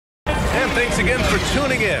And thanks again for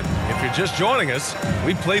tuning in. If you're just joining us,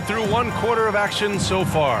 we've played through 1/4 of action so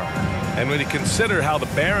far. And when you consider how the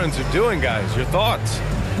Barons are doing, guys, your thoughts?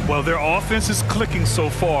 Well, their offense is clicking so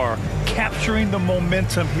far, capturing the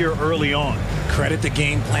momentum here early on. Credit the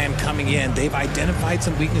game plan coming in. They've identified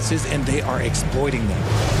some weaknesses, and they are exploiting them.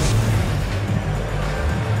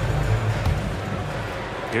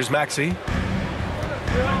 Here's Maxey.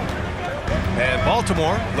 And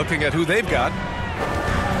Baltimore looking at who they've got.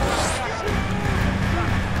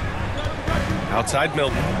 Outside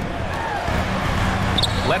Milton.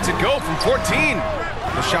 Lets it go from 14.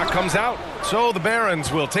 The shot comes out, so the Barons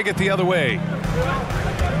will take it the other way.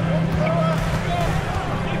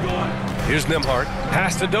 Here's Nembhard.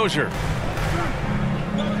 Pass to Dozier.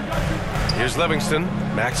 Here's Livingston.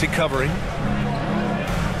 Maxey covering.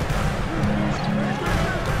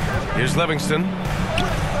 Here's Livingston.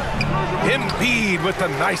 Embiid with a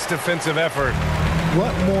nice defensive effort.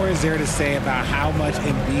 What more is there to say about how much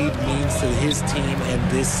Embiid means to his team and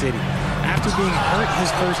this city? After being hurt his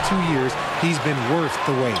first 2 years, he's been worth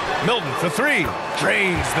the wait. Milton for three.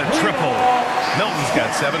 Drains the triple. Milton's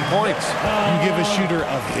got 7 points. You give a shooter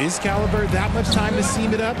of his caliber that much time to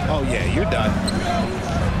seam it up? Oh, yeah, you're done.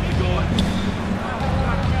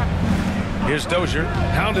 Here's Dozier.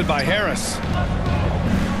 Hounded by Harris.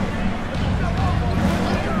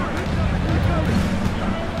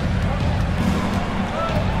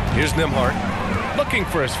 Here's Nembhard. Looking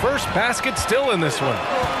for his first basket still in this one.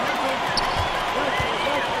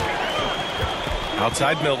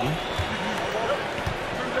 Outside Milton.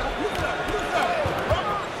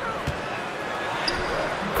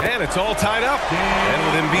 And it's all tied up. And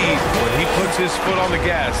with Embiid, when he puts his foot on the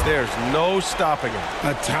gas, there's no stopping him.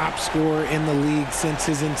 A top scorer in the league since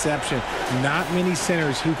his inception. Not many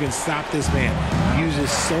centers who can stop this man. He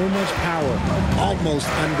uses so much power, almost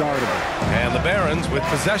unguardable. And the Barons with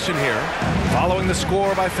possession here, following the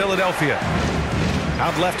score by Philadelphia.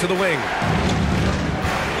 Out left to the wing.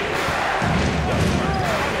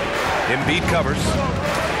 Embiid covers.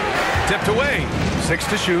 Tipped away. 6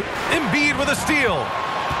 to shoot. Embiid with a steal.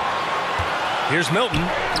 Here's Milton.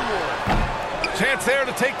 Chance there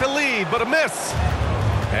to take the lead, but a miss.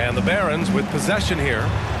 And the Barons with possession here.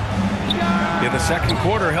 In the second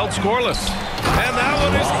quarter, held scoreless. And that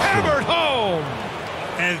one is hammered home.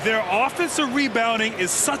 And their offensive rebounding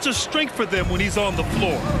is such a strength for them when he's on the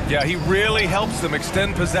floor. Yeah, he really helps them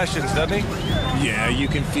extend possessions, doesn't he? Yeah, you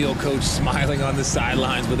can feel Coach smiling on the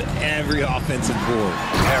sidelines with every offensive board.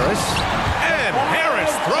 Harris. And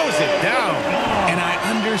Harris throws it down. And I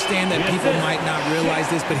understand that people might not realize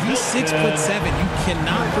this, but he's 6'7". You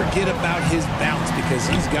cannot forget about his bounce because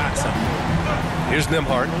he's got something. Here's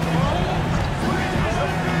Nembhard.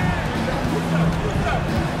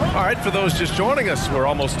 All right, for those just joining us, we're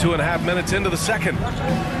almost 2.5 minutes into the second.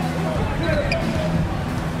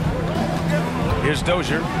 Here's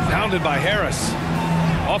Dozier, pounded by Harris.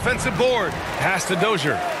 Offensive board, pass to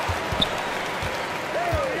Dozier.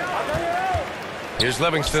 Here's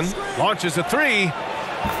Livingston, launches a three,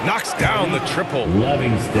 knocks down the triple.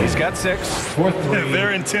 Livingston. He's got 6.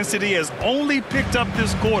 Their intensity has only picked up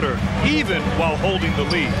this quarter, even while holding the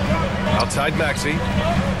lead. Outside Maxey.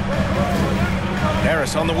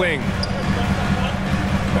 Harris on the wing.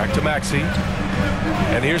 Back to Maxey.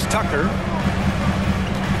 And here's Tucker.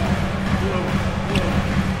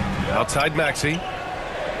 Outside Maxey.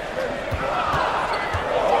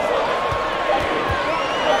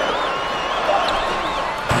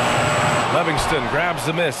 Livingston grabs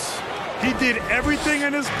the miss. He did everything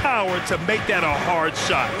in his power to make that a hard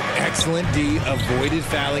shot. Excellent D, avoided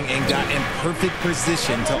fouling and got in perfect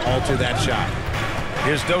position to alter that shot.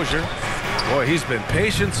 Here's Dozier. Boy, he's been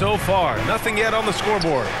patient so far. Nothing yet on the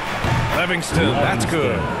scoreboard. Livingston, that's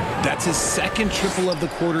good. That's his second triple of the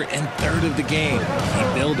quarter and third of the game.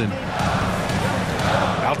 Keep building.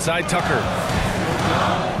 Outside Tucker.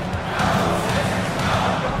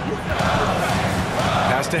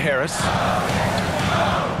 Pass to Harris.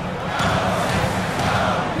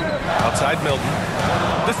 Outside Milton.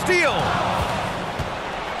 The steal.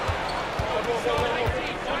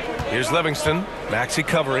 Here's Livingston. Maxey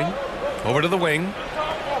covering. Over to the wing.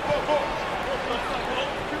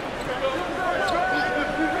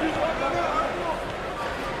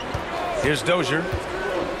 Here's Dozier.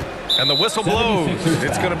 And the whistle blows.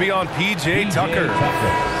 It's going to be on P.J. Tucker.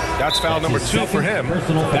 That's foul number 2 for him.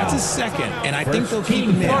 That's his second, and I think they'll keep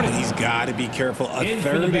him in, but he's got to be careful. A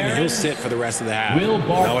third, and he'll sit for the rest of the half.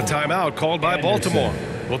 Now a timeout called by Baltimore.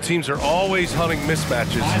 Well, teams are always hunting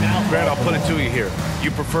mismatches. Grant, I'll put it to you here.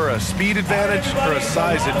 You prefer a speed advantage or a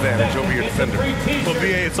size advantage over your defender? Well,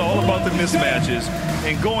 BA, it's all about the mismatches.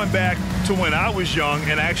 And going back to when I was young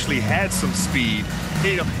and actually had some speed,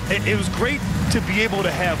 it was great to be able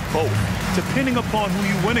to have both, depending upon who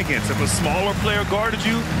you went against. If a smaller player guarded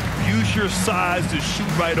you, use your size to shoot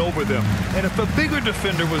right over them. And if a bigger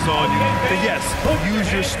defender was on you, then yes,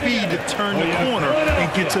 use your speed to turn the corner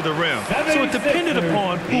and get to the rim. So it depended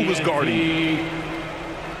upon who was guarding you.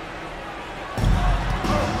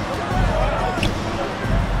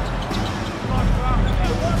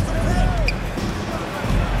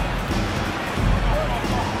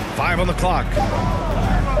 On the clock.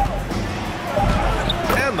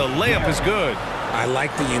 And the layup is good. I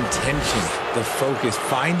like the intention, the focus,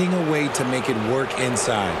 finding a way to make it work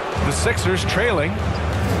inside. The Sixers trailing.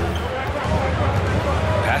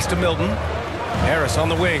 Pass to Milton. Harris on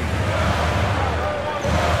the wing.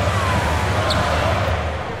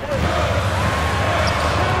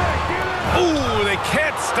 Ooh, they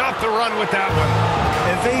can't stop the run with that one.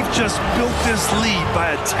 And they've just built this lead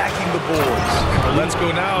by attacking the boards. Let's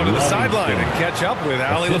go now to the sideline and catch up with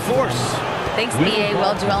Allie LaForce. Thanks, B.A.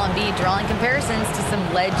 Well, Joel Embiid drawing comparisons to some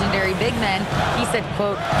legendary big men. He said,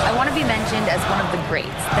 quote, "I want to be mentioned as one of the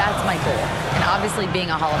greats. That's my goal. And obviously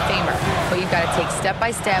being a Hall of Famer. But you've got to take step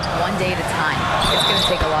by step, one day at a time. It's going to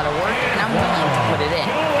take a lot of work, and I'm willing to put it in,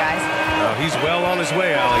 guys." He's well on his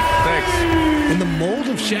way, Allie. Thanks. In the mold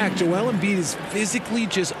of Shaq, Joel Embiid is physically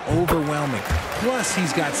just overwhelming. Plus,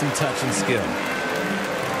 he's got some touch and skill.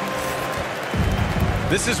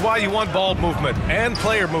 This is why you want ball movement and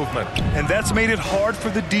player movement. And that's made it hard for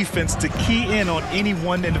the defense to key in on any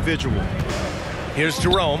one individual. Here's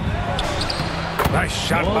Jerome. Nice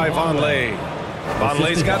shot by Vonleh.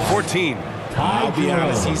 Vonleh's got 14. I'll be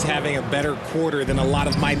honest, he's having a better quarter than a lot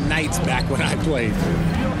of my nights back when I played.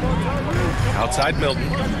 Outside Milton.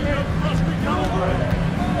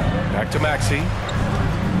 Back to Maxey.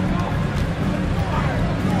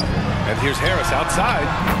 And here's Harris outside.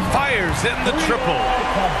 Fires in the triple.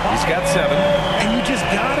 He's got 7. And you just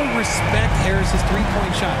got to respect Harris's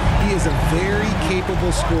three-point shot. He is a very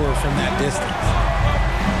capable scorer from that distance.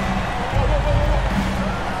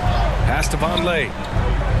 Pass to Vonleh.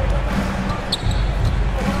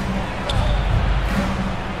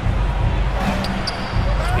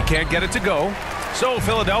 He can't get it to go. So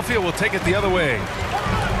Philadelphia will take it the other way.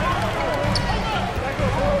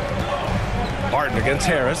 Barton against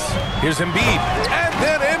Harris. Here's Embiid. And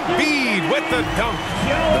then Embiid with the dunk.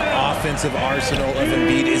 The offensive arsenal of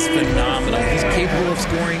Embiid is phenomenal. He's capable of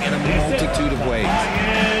scoring in a multitude of ways.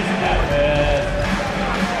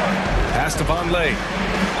 Pass to Vonleh.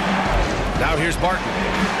 Now here's Barton.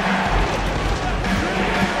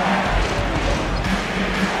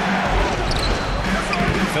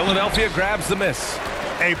 Philadelphia grabs the miss.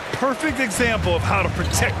 A perfect example of how to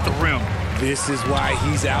protect the rim. This is why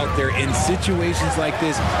he's out there. In situations like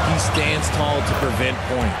this, he stands tall to prevent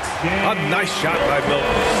points. A nice shot by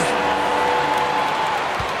Milton.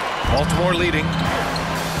 Baltimore leading.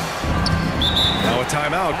 Now a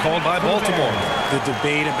timeout called by Baltimore. The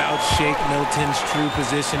debate about Shake Milton's true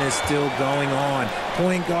position is still going on.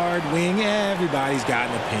 Point guard, wing, everybody's got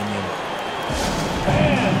an opinion.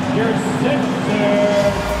 And your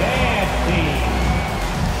Sixers dance team.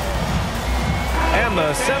 And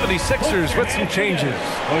the 76ers with some changes.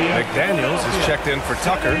 McDaniels is checked in for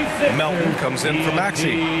Tucker. Melton comes in for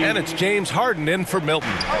Maxey. And it's James Harden in for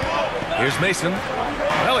Milton. Here's Mason.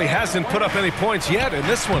 Well, he hasn't put up any points yet in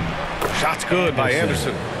this one. Shot's good by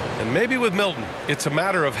Anderson. And maybe with Milton, it's a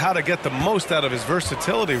matter of how to get the most out of his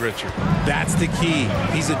versatility, Richard. That's the key.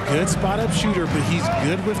 He's a good spot-up shooter, but he's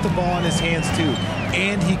good with the ball in his hands, too.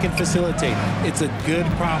 And he can facilitate. It's a good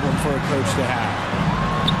problem for a coach to have.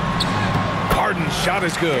 Harden's shot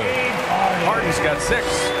is good. Harden's got 6.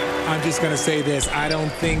 I'm just going to say this. I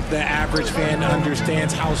don't think the average fan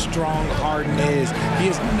understands how strong Harden is. He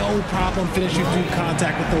has no problem finishing through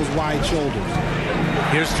contact with those wide shoulders.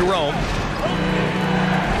 Here's Jerome.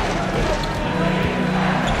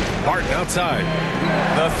 Harden outside.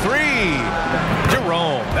 The 3.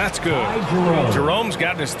 Jerome. That's good. Jerome's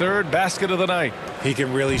gotten his 3rd basket of the night. He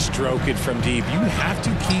can really stroke it from deep. You have to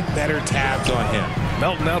keep better tabs on him.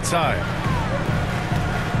 Melton outside.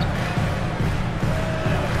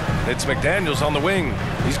 It's McDaniels on the wing.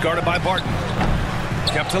 He's guarded by Barton.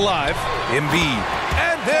 Kept alive. Embiid.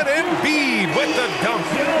 And then Embiid with the dunk.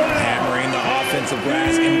 Hammering the offensive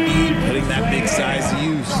glass. Embiid putting that big size to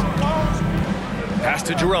use. Pass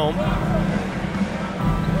to Jerome.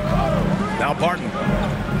 Now Barton.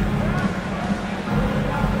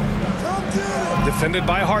 Defended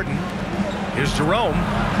by Harden. Here's Jerome.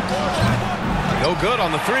 No good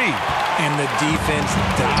on the 3. And the defense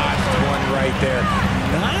dodged one right there.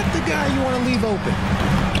 Not the guy you want to leave open.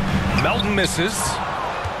 Melton misses.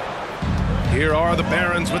 Here are the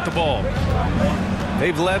Barons with the ball.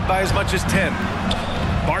 They've led by as much as 10.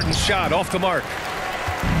 Barton's shot off the mark.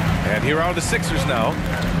 And here are the Sixers now.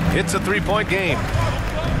 It's a three-point game.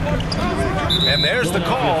 And there's the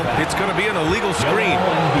call. It's going to be an illegal screen.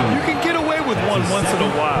 You can get away with one once in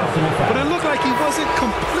a while, but it looked like he wasn't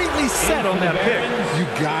completely set on that pick. You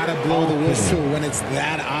got to blow the whistle when it's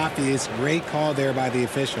that obvious. Great call there by the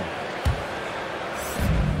official.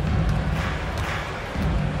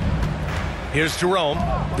 Here's Jerome,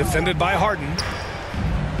 defended by Harden.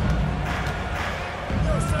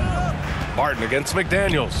 Barton against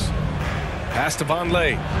McDaniels. Pass to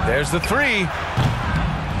Vonleh. There's the three.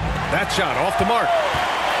 That shot off the mark.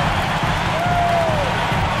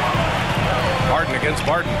 Harden against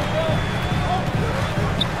Barton.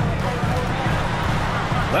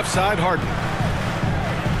 Left side, Harden.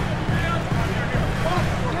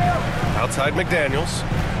 Outside McDaniels.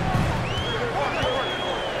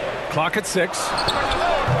 Clock at 6.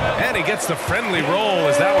 And he gets the friendly roll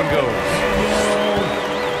as that one goes.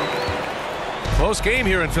 Close game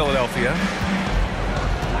here in Philadelphia.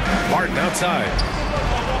 Barton outside.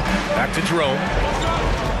 Back to Jerome.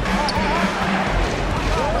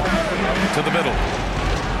 To the middle.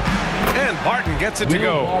 And Barton gets it to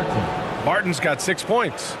go. Barton's got 6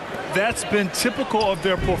 points. That's been typical of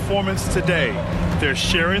their performance today. They're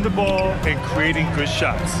sharing the ball and creating good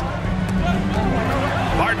shots.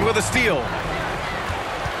 Barton with a steal.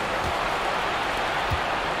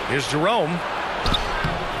 Here's Jerome.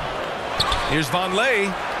 Here's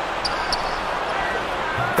Vonleh.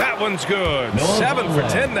 That one's good. 7 for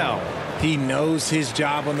 10 now. He knows his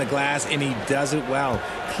job on the glass, and he does it well,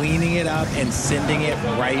 cleaning it up and sending it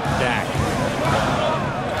right back.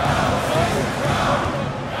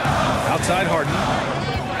 Outside Harden.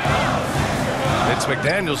 It's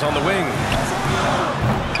McDaniels on the wing.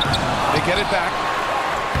 They get it back.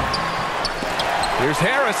 Here's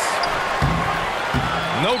Harris.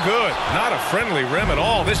 No good. Not a friendly rim at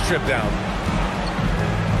all this trip down.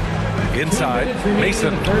 Inside,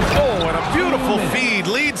 Mason. Oh, and a beautiful feed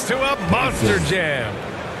leads to a monster jam.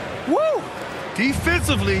 Woo!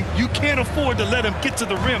 Defensively, you can't afford to let him get to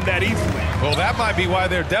the rim that easily. Well, that might be why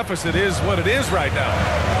their deficit is what it is right now.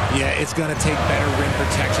 Yeah, it's going to take better rim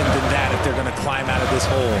protection than that if they're going to climb out of this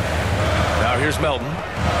hole. Now here's Melton.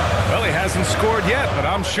 Well, he hasn't scored yet, but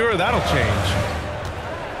I'm sure that'll change.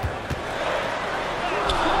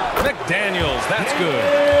 McDaniels, that's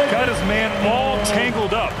good. Got his man all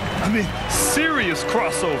tangled up. I mean, serious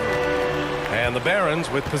crossover. And the Barons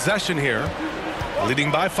with possession here,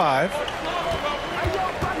 leading by 5.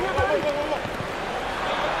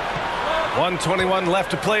 1:21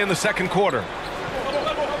 left to play in the second quarter.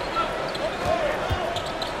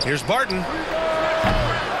 Here's Barton.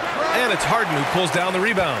 And it's Harden who pulls down the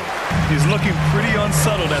rebound. He's looking pretty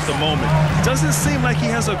unsettled at the moment. Doesn't seem like he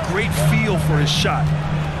has a great feel for his shot.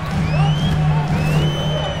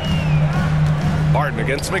 Barton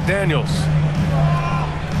against McDaniels.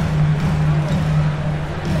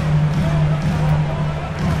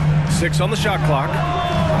 Six on the shot clock.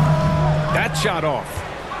 That shot off.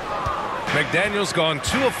 McDaniels gone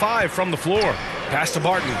 2 of 5 from the floor. Pass to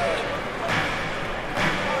Barton.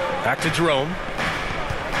 Back to Jerome.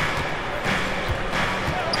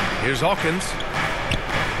 Here's Hawkins.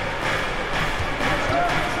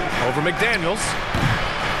 Over McDaniels.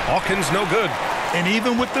 Hawkins no good. And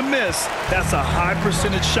even with the miss, that's a high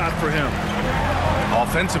percentage shot for him.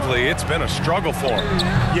 Offensively, it's been a struggle for him.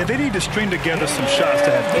 Yeah, they need to string together some shots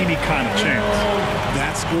to have any kind of chance.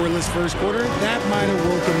 That scoreless first quarter, that might have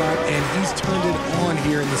woke him up, and he's turned it on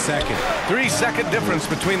here in the second. 3-second difference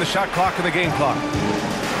between the shot clock and the game clock.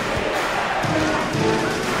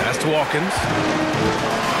 Pass to Hawkins.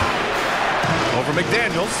 Over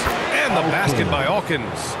McDaniels. And the basket by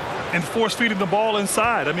Hawkins. And force feeding the ball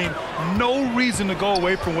inside. I mean, no reason to go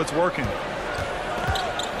away from what's working.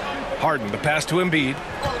 Harden, the pass to Embiid.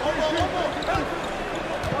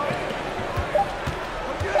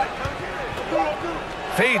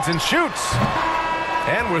 Fades and shoots.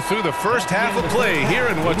 And we're through the first half of play here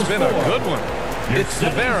in what's been a good one. It's the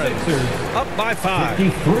Barons up by 5.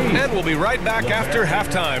 And we'll be right back after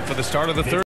halftime for the start of the third.